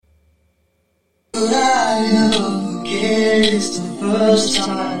But I know it's the first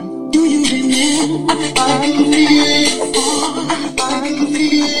time. Do you remember? I can feel it. I can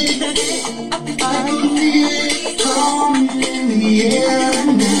feel it. I can feel it coming in the air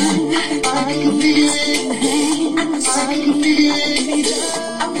now. I can feel it. I can feel it.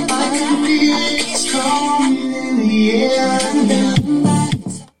 I can feel it coming in the air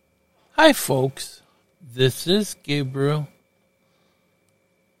now. Hi, folks. This is Gabriel.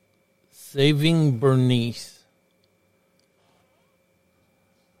 Saving Bernise,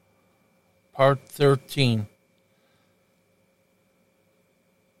 Part 13.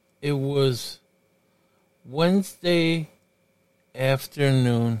 It was Wednesday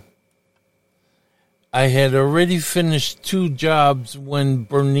afternoon. I had already finished 2 jobs when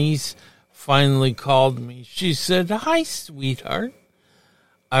Bernise finally called me. She said, "Hi, sweetheart."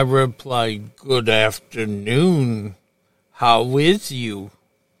 I replied, "Good afternoon. How is you?"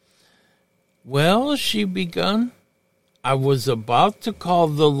 "Well," she begun, "I was about to call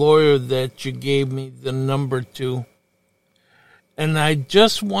the lawyer that you gave me the number to, and I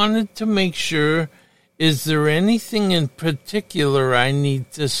just wanted to make sure, is there anything in particular I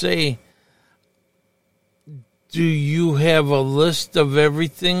need to say? Do you have a list of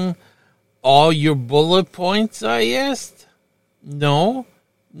everything, all your bullet points?" I asked. No,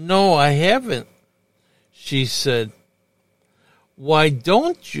 I haven't," she said. "Why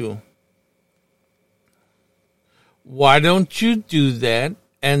don't you? Why don't you do that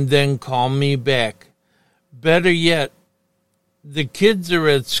and then call me back? Better yet, the kids are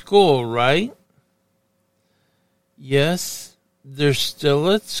at school, right?" "Yes, they're still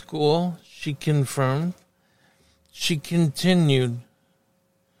at school," she confirmed. She continued,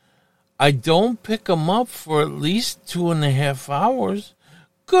 "I don't pick them up for at least 2.5 hours.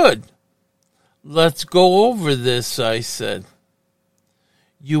 Good. Let's go over this," I said.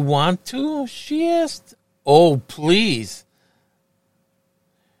 "You want to?" she asked. "Oh, please."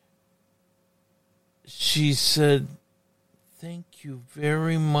 She said, "Thank you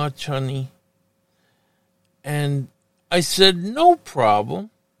very much, honey." And I said, "No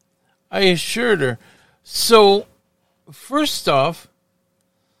problem," I assured her. So, first off,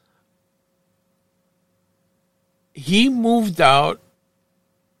 he moved out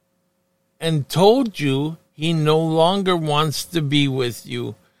and told you he no longer wants to be with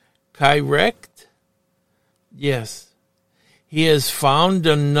you, correct? "Yes. He has found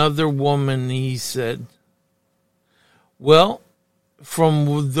another woman," he said. "Well,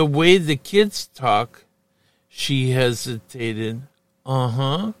 from the way the kids talk," she hesitated.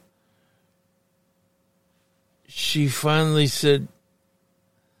 "Uh-huh." She finally said,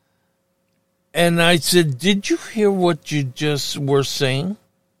 and I said, "Did you hear what you just were saying?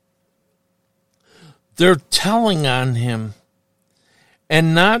 They're telling on him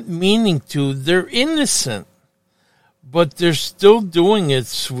and not meaning to. They're innocent. But they're still doing it,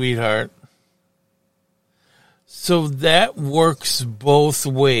 sweetheart." So that works both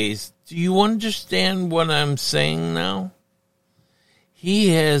ways. Do you understand what I'm saying now? He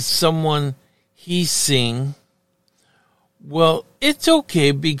has someone he's seeing. Well, it's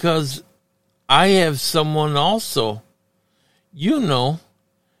okay because I have someone also. You know,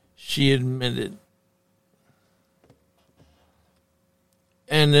 she admitted.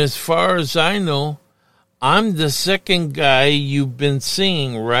 And as far as I know, I'm the second guy you've been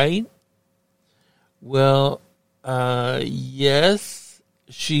seeing, right? "Well, yes,"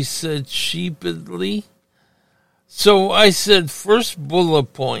 she said sheepishly. So I said, "First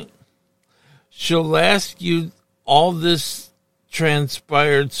bullet point. She'll ask you all this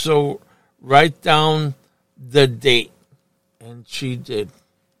transpired, so write down the date." And she did.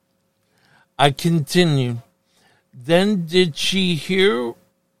 I continued. "Then did she hear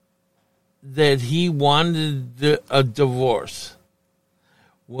that he wanted a divorce?"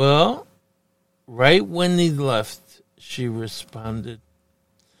 "Well, right when he left," she responded.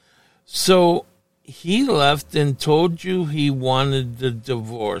 "So he left and told you he wanted the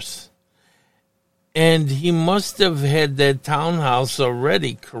divorce. And he must have had that townhouse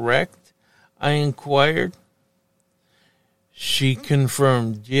already, correct?" I inquired. She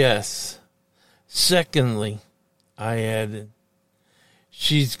confirmed, "Yes. Secondly," I added,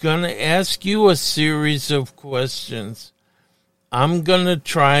 "she's going to ask you a series of questions. I'm going to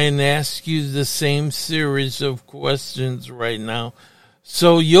try and ask you the same series of questions right now,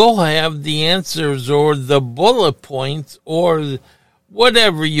 so you'll have the answers or the bullet points or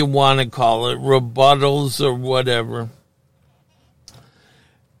whatever you want to call it, rebuttals or whatever,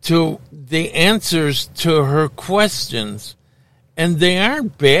 to the answers to her questions. And they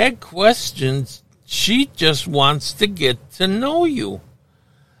aren't bad questions. She just wants to get to know you.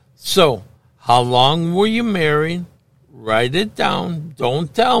 So, How long were you married? Write it down.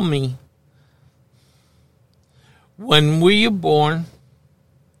 Don't tell me. When were you born?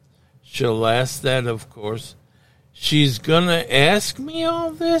 She'll ask that, of course. She's going to ask me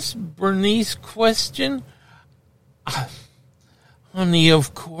all this Bernise question? Honey,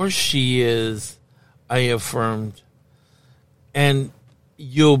 of course she is, I affirmed. And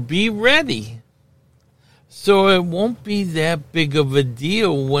you'll be ready. So it won't be that big of a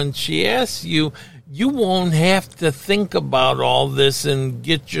deal when she asks you. You won't have to think about all this and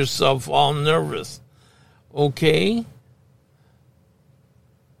get yourself all nervous. Okay?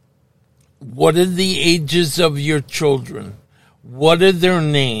 What are the ages of your children? What are their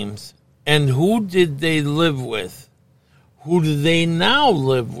names? And who did they live with? Who do they now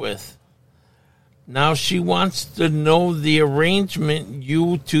live with? Now she wants to know the arrangement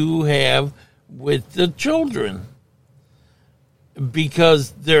you two have with the children.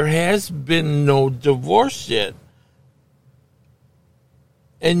 Because there has been no divorce yet.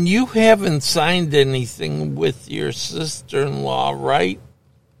 And you haven't signed anything with your sister-in-law, right?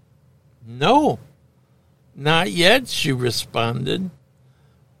 No, not yet, she responded.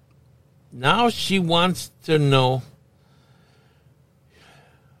 Now she wants to know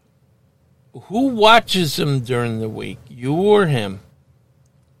who watches him during the week, you or him.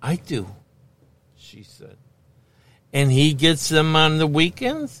 I do, she said. And he gets them on the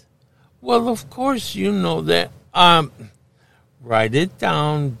weekends? Well, of course, you know that. Write it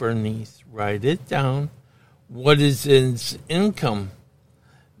down, Bernise. Write it down. What is his income?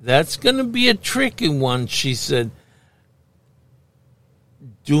 That's going to be a tricky one, she said.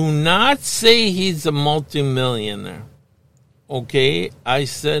 Do not say he's a multimillionaire. Okay, I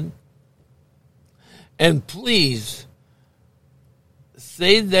said. And please,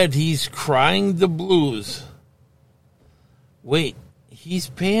 say that he's crying the blues. Wait, he's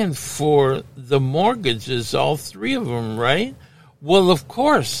paying for the mortgages, all three of them, right? Well, of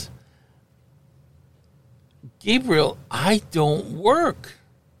course. Gabriel, I don't work.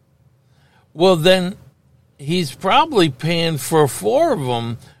 Well, then he's probably paying for four of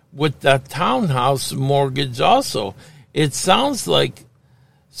them with the townhouse mortgage also. It sounds like,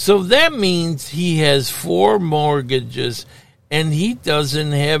 so that means he has four mortgages and he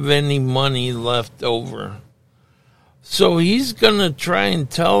doesn't have any money left over. So he's going to try and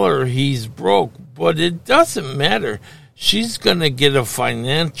tell her he's broke, but it doesn't matter. She's going to get a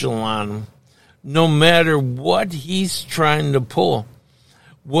financial on him, no matter what he's trying to pull.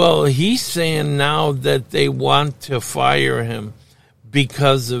 Well, he's saying now that they want to fire him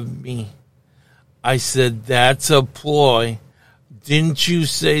because of me. I said, that's a ploy. Didn't you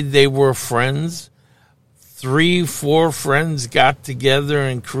say they were friends? 3-4 friends got together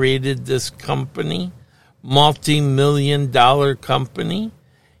and created this company? Multi-million-dollar company?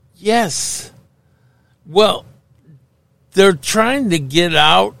 Yes. Well, they're trying to get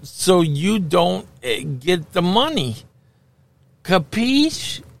out so you don't get the money.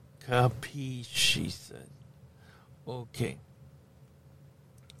 Capiche? Capiche, she said. Okay.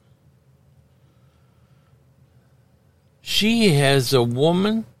 She has a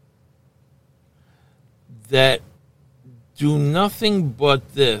woman that do nothing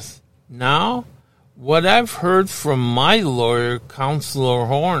but this. Now, what I've heard from my lawyer, Counselor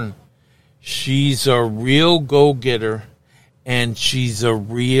Horn, she's a real go-getter and she's a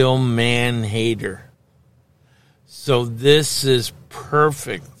real man-hater. So this is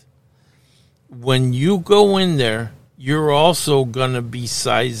perfect. When you go in there, you're also going to be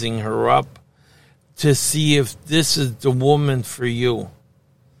sizing her up to see if this is the woman for you.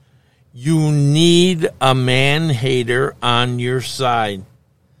 You need a man-hater on your side.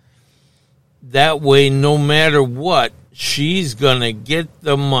 That way, no matter what, she's going to get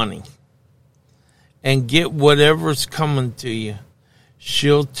the money and get whatever's coming to you.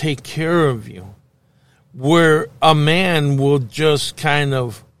 She'll take care of you. Where a man will just kind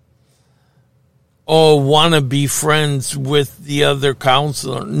of, want to be friends with the other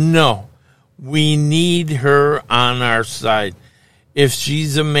counselor. No, we need her on our side. If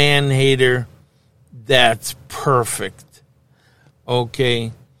she's a man-hater, that's perfect.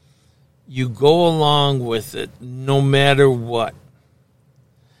 Okay? You go along with it no matter what.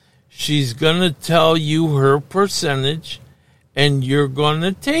 She's going to tell you her percentage, and you're going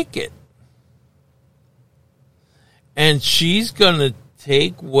to take it. And she's going to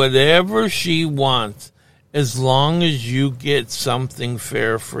take whatever she wants as long as you get something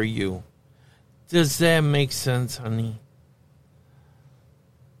fair for you. Does that make sense, honey?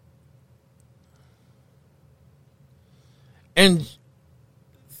 And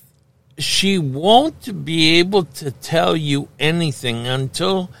she won't be able to tell you anything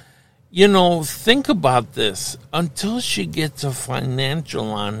until think about this. Until she gets a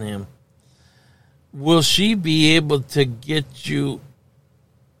financial on him, will she be able to get you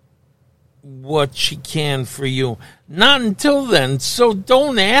what she can for you? Not until then. So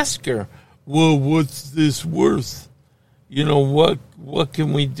don't ask her, well, what's this worth? What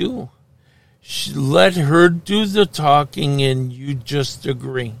can we do? Let her do the talking and you just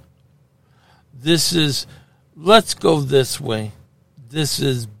agree. Let's go this way. This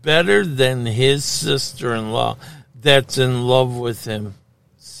is better than his sister-in-law that's in love with him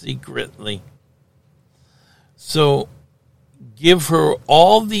secretly. So give her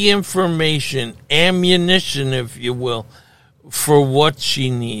all the information, ammunition, if you will, for what she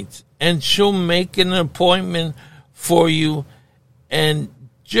needs. And she'll make an appointment for you. And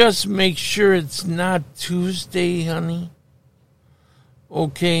just make sure it's not Tuesday, honey.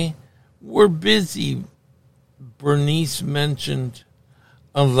 Okay? We're busy, Bernise mentioned.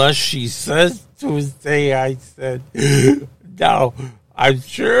 Unless she says Tuesday, I said, no, I'm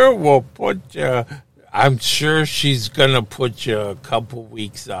sure she's going to put you a couple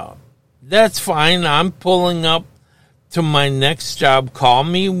weeks out. That's fine. I'm pulling up to my next job. Call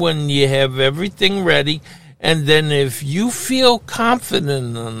me when you have everything ready. And then if you feel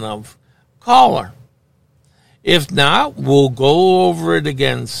confident enough, call her. If not, we'll go over it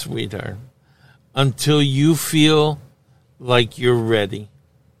again, sweetheart, until you feel like you're ready.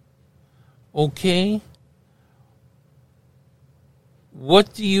 Okay?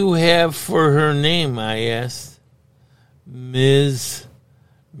 What do you have for her name, I asked. Ms.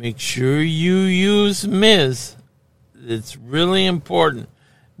 Make sure you use Ms. It's really important.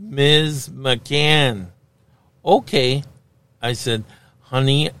 Ms. McCann. Okay, I said,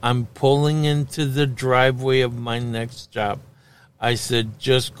 honey, I'm pulling into the driveway of my next job. I said,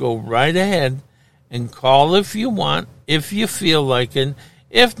 just go right ahead and call if you want, if you feel like it.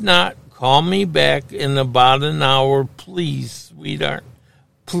 If not, call me back in about an hour, please, sweetheart.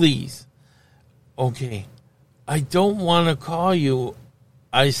 Please. Okay, I don't want to call you,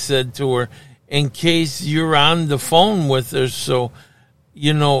 I said to her, in case you're on the phone with her, so,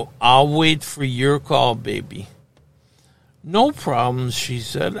 I'll wait for your call, baby. No problem, she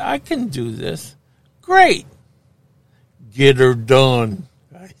said. I can do this. Great. Get her done,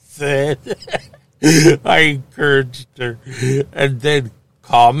 I said. I encouraged her. And then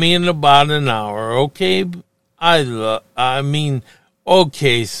call me in about an hour, okay?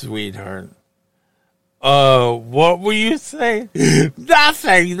 Okay, sweetheart. What were you saying?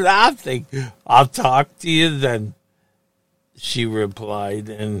 Nothing. I'll talk to you then, she replied,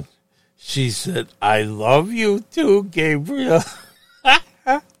 and she said, I love you too, Gabriel.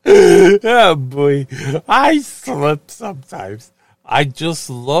 Oh, boy. I slip sometimes. I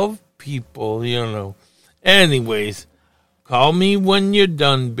just love people, Anyways, call me when you're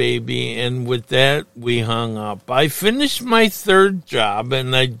done, baby. And with that, we hung up. I finished my third job,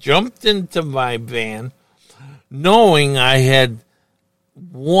 and I jumped into my van, knowing I had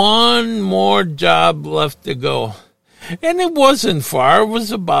one more job left to go. And it wasn't far. It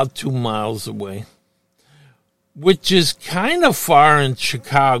was about 2 miles away, which is kind of far in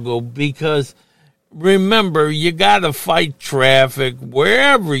Chicago because, remember, you got to fight traffic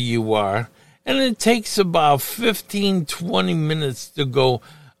wherever you are, and it takes about 15, 20 minutes to go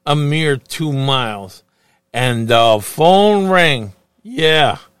a mere 2 miles. And the phone rang.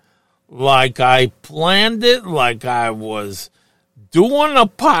 Yeah, like I planned it, like I was doing a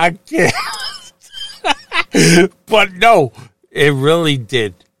podcast. But no, it really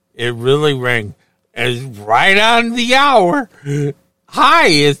did. It really rang. It's right on the hour. Hi,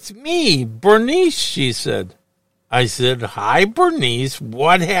 it's me, Bernise, she said. I said, hi, Bernise.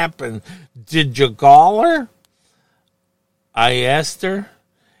 What happened? Did you call her? I asked her.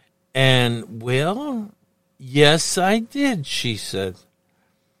 And, well, yes, I did, she said.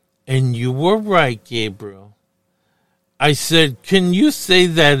 And you were right, Gabriel. I said, can you say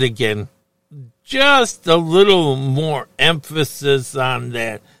that again? Just a little more emphasis on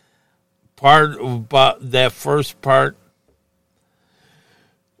that part, about that first part.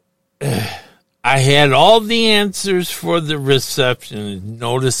 I had all the answers for the reception.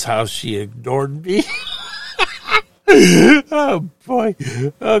 Notice how she ignored me. Oh, boy.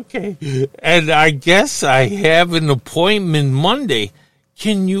 Okay. And I guess I have an appointment Monday.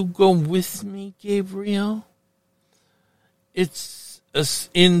 Can you go with me, Gabriel? It's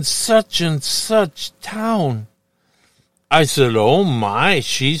in such and such town. I said, oh my,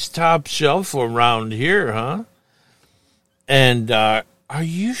 she's top shelf around here, huh? And are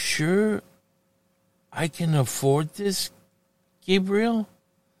you sure I can afford this, Gabriel?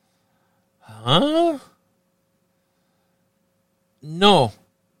 Huh? No,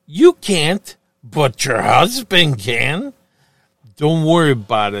 You can't, but your husband can. Don't worry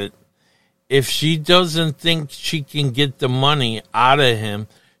about it. If she doesn't think she can get the money out of him,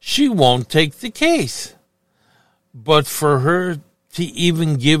 she won't take the case. But for her to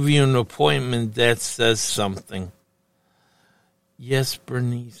even give you an appointment, that says something. Yes,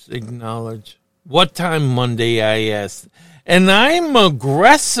 Bernise acknowledged. What time Monday, I asked. And I'm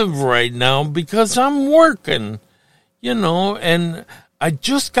aggressive right now because I'm working, and I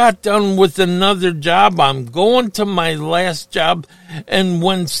just got done with another job. I'm going to my last job. And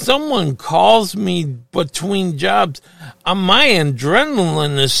when someone calls me between jobs, my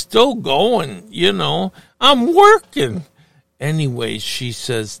adrenaline is still going, I'm working. Anyway, she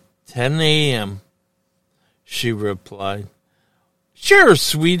says, 10 a.m., she replied. Sure,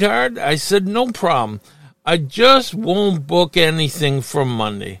 sweetheart. I said, no problem. I just won't book anything for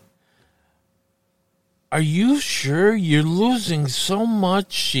Monday. Are you sure you're losing so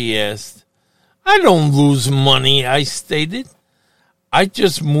much? She asked. I don't lose money, I stated. I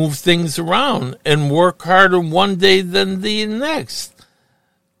just move things around and work harder one day than the next.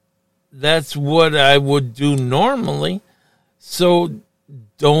 That's what I would do normally. So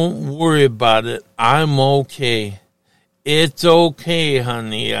don't worry about it. I'm okay. It's okay,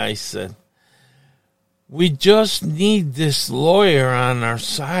 honey, I said. We just need this lawyer on our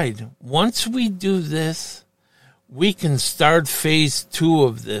side. Once we do this, we can start phase 2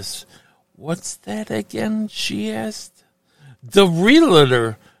 of this. What's that again? She asked. The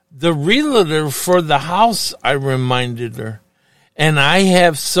realtor for the house, I reminded her. And I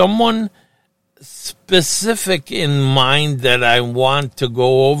have someone specific in mind that I want to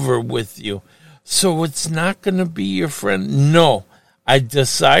go over with you. So it's not going to be your friend? No, I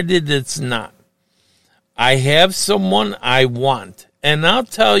decided it's not. I have someone I want, and I'll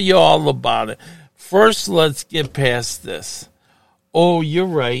tell you all about it. First, let's get past this. Oh, you're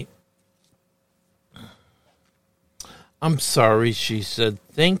right. I'm sorry, she said.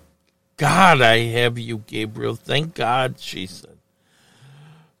 Thank God I have you, Gabriel. Thank God, she said.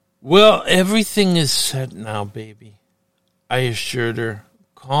 Well, everything is set now, baby, I assured her.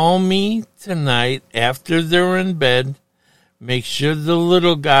 Call me tonight after they're in bed. Make sure the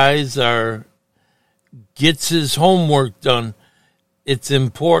little guys gets his homework done. It's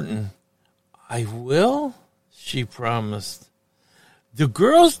important. I will, she promised. The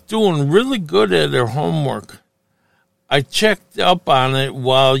girl's doing really good at her homework. I checked up on it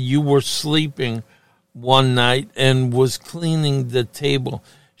while you were sleeping one night and was cleaning the table.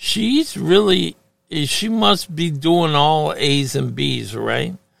 She must be doing all A's and B's,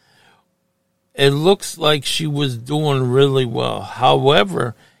 right? It looks like she was doing really well.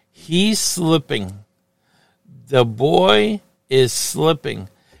 However, he's slipping. The boy is slipping,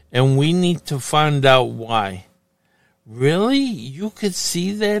 and we need to find out why. Really? You could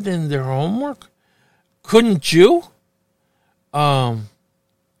see that in their homework? Couldn't you? Well,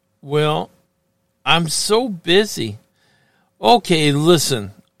 I'm so busy. Okay,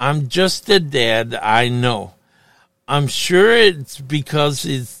 listen, I'm just a dad, I know. I'm sure it's because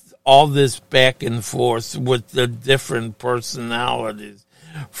it's all this back and forth with the different personalities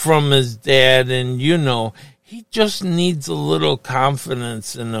from his dad, and he just needs a little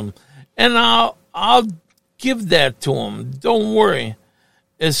confidence in him. And I'll give that to him. Don't worry.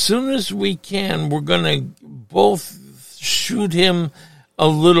 As soon as we can, we're going to both shoot him a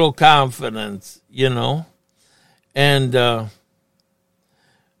little confidence, And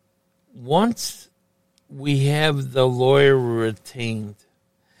once we have the lawyer retained,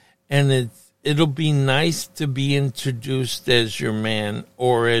 and it'll be nice to be introduced as your man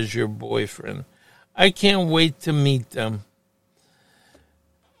or as your boyfriend. I can't wait to meet them.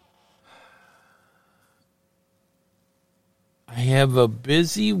 I have a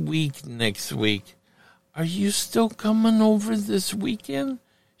busy week next week. Are you still coming over this weekend?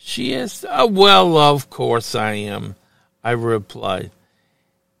 She asked. Well, of course I am, I replied.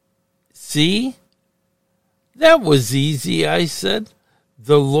 See? That was easy, I said.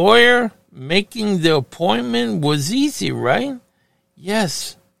 The lawyer making the appointment was easy, right?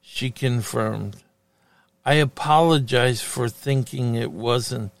 Yes, she confirmed. I apologize for thinking it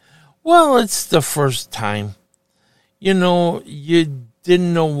wasn't. Well, it's the first time. You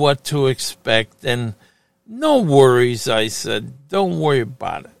didn't know what to expect, and no worries, I said. Don't worry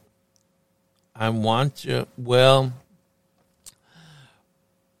about it. I want you, well,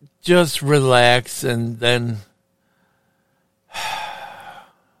 just relax, and then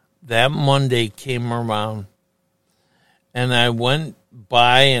that Monday came around, and I went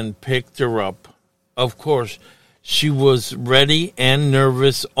by and picked her up. Of course, she was ready and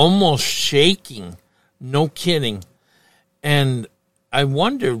nervous, almost shaking. No kidding. And I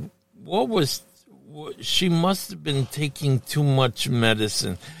wondered she must have been taking too much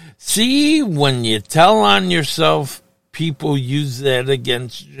medicine. See, when you tell on yourself, people use that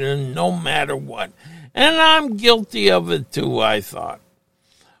against you no matter what. And I'm guilty of it too, I thought.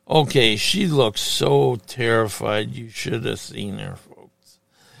 Okay, she looked so terrified. You should have seen her, folks.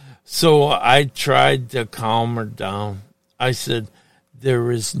 So I tried to calm her down. I said,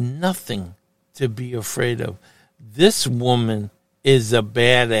 there is nothing to be afraid of. This woman is a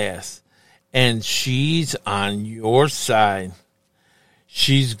badass, and she's on your side.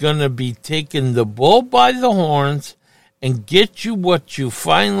 She's going to be taking the bull by the horns and get you what you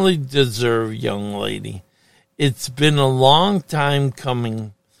finally deserve, young lady. It's been a long time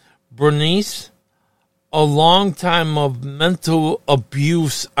coming, Bernise. A long time of mental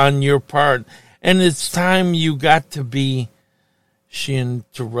abuse on your part, and it's time you got to be. She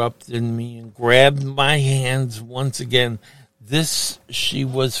interrupted me and grabbed my hands once again. This she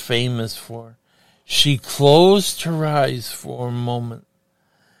was famous for. She closed her eyes for a moment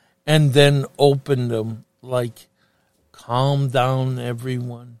and then opened them like, calm down,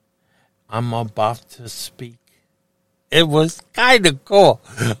 everyone. I'm about to speak. It was kind of cool.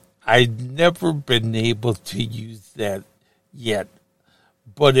 I'd never been able to use that yet,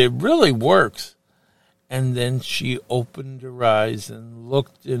 but it really works. And then she opened her eyes and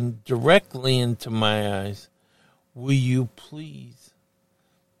looked directly into my eyes. Will you please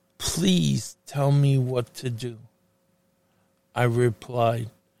tell me what to do? I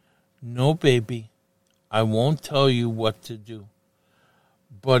replied, no, baby, I won't tell you what to do,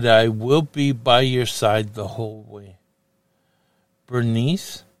 but I will be by your side the whole way.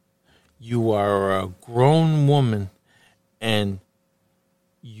 Bernise, you are a grown woman, and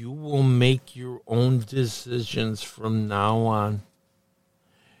you will make your own decisions from now on.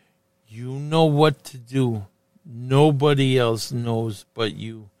 You know what to do. Nobody else knows but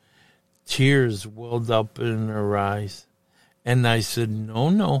you. Tears welled up in her eyes. And I said,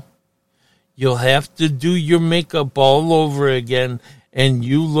 no. You'll have to do your makeup all over again, and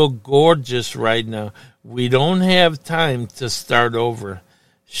you look gorgeous right now. We don't have time to start over.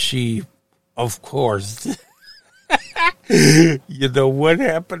 She, of course. You know what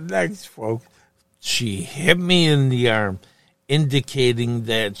happened next, folks? She hit me in the arm, indicating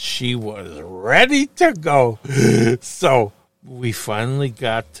that she was ready to go. So we finally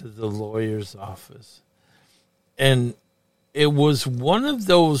got to the lawyer's office. And it was one of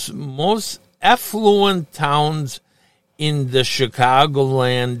those most affluent towns in the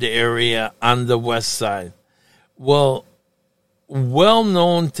Chicagoland area on the west side. Well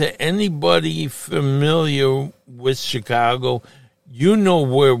known to anybody familiar with Chicago. You know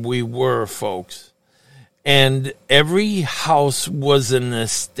where we were, folks. And every house was an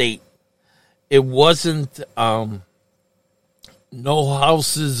estate. It wasn't no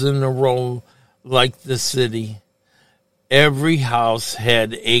houses in a row like the city. Every house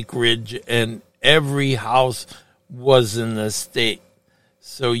had acreage, and every house was an estate.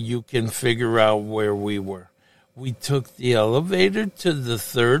 So you can figure out where we were. We took the elevator to the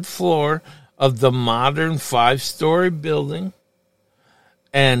third floor of the modern 5-story building,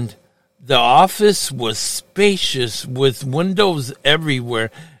 and the office was spacious with windows everywhere.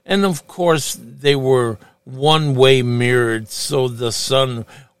 And of course, they were one-way mirrored so the sun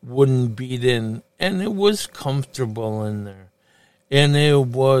wouldn't beat in. And it was comfortable in there. And it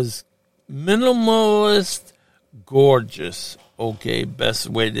was minimalist, gorgeous. Okay, best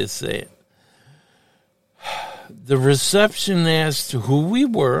way to say it. The reception asked who we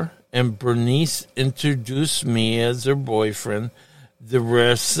were, and Bernise introduced me as her boyfriend. The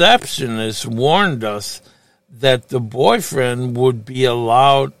receptionist warned us that the boyfriend wouldn't be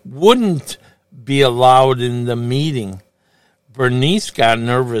allowed in the meeting. Bernise got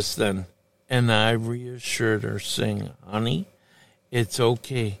nervous then, and I reassured her, saying, honey, it's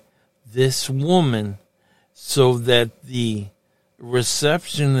okay. This woman, so that the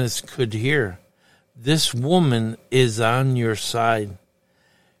receptionist could hear, this woman is on your side.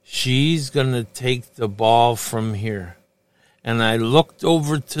 She's going to take the ball from here. And I looked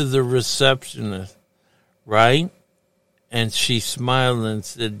over to the receptionist, right? And she smiled and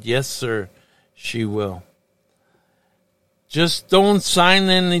said, yes, sir, she will. Just don't sign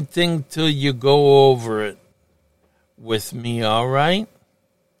anything till you go over it with me, all right?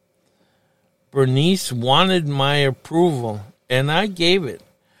 Bernise wanted my approval, and I gave it.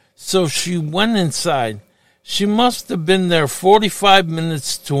 So she went inside. She must have been there 45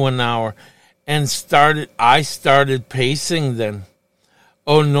 minutes to an hour, and I started pacing then.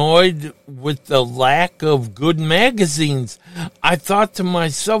 Annoyed with the lack of good magazines, I thought to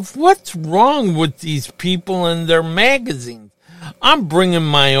myself, what's wrong with these people and their magazines? I'm bringing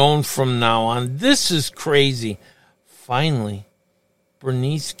my own from now on. This is crazy. Finally,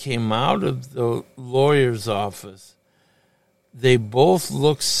 Bernise came out of the lawyer's office. They both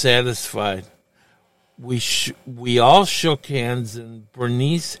looked satisfied. We all shook hands, and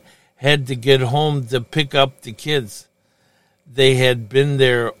Bernise had to get home to pick up the kids. They had been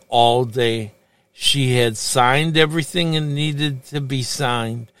there all day. She had signed everything that needed to be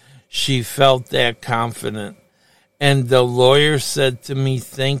signed. She felt that confident. And the lawyer said to me,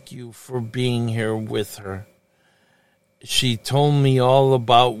 "Thank you for being here with her." She told me all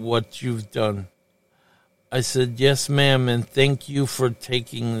about what you've done. I said, "Yes, ma'am, and thank you for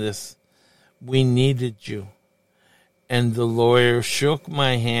taking this. We needed you." And the lawyer shook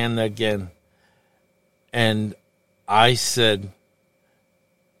my hand again. And I said,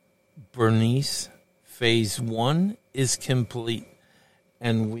 "Bernise, phase 1 is complete."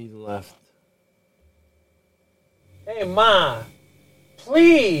 And we left. Hey, Ma,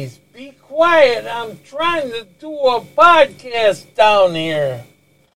 please be quiet. I'm trying to do a podcast down here.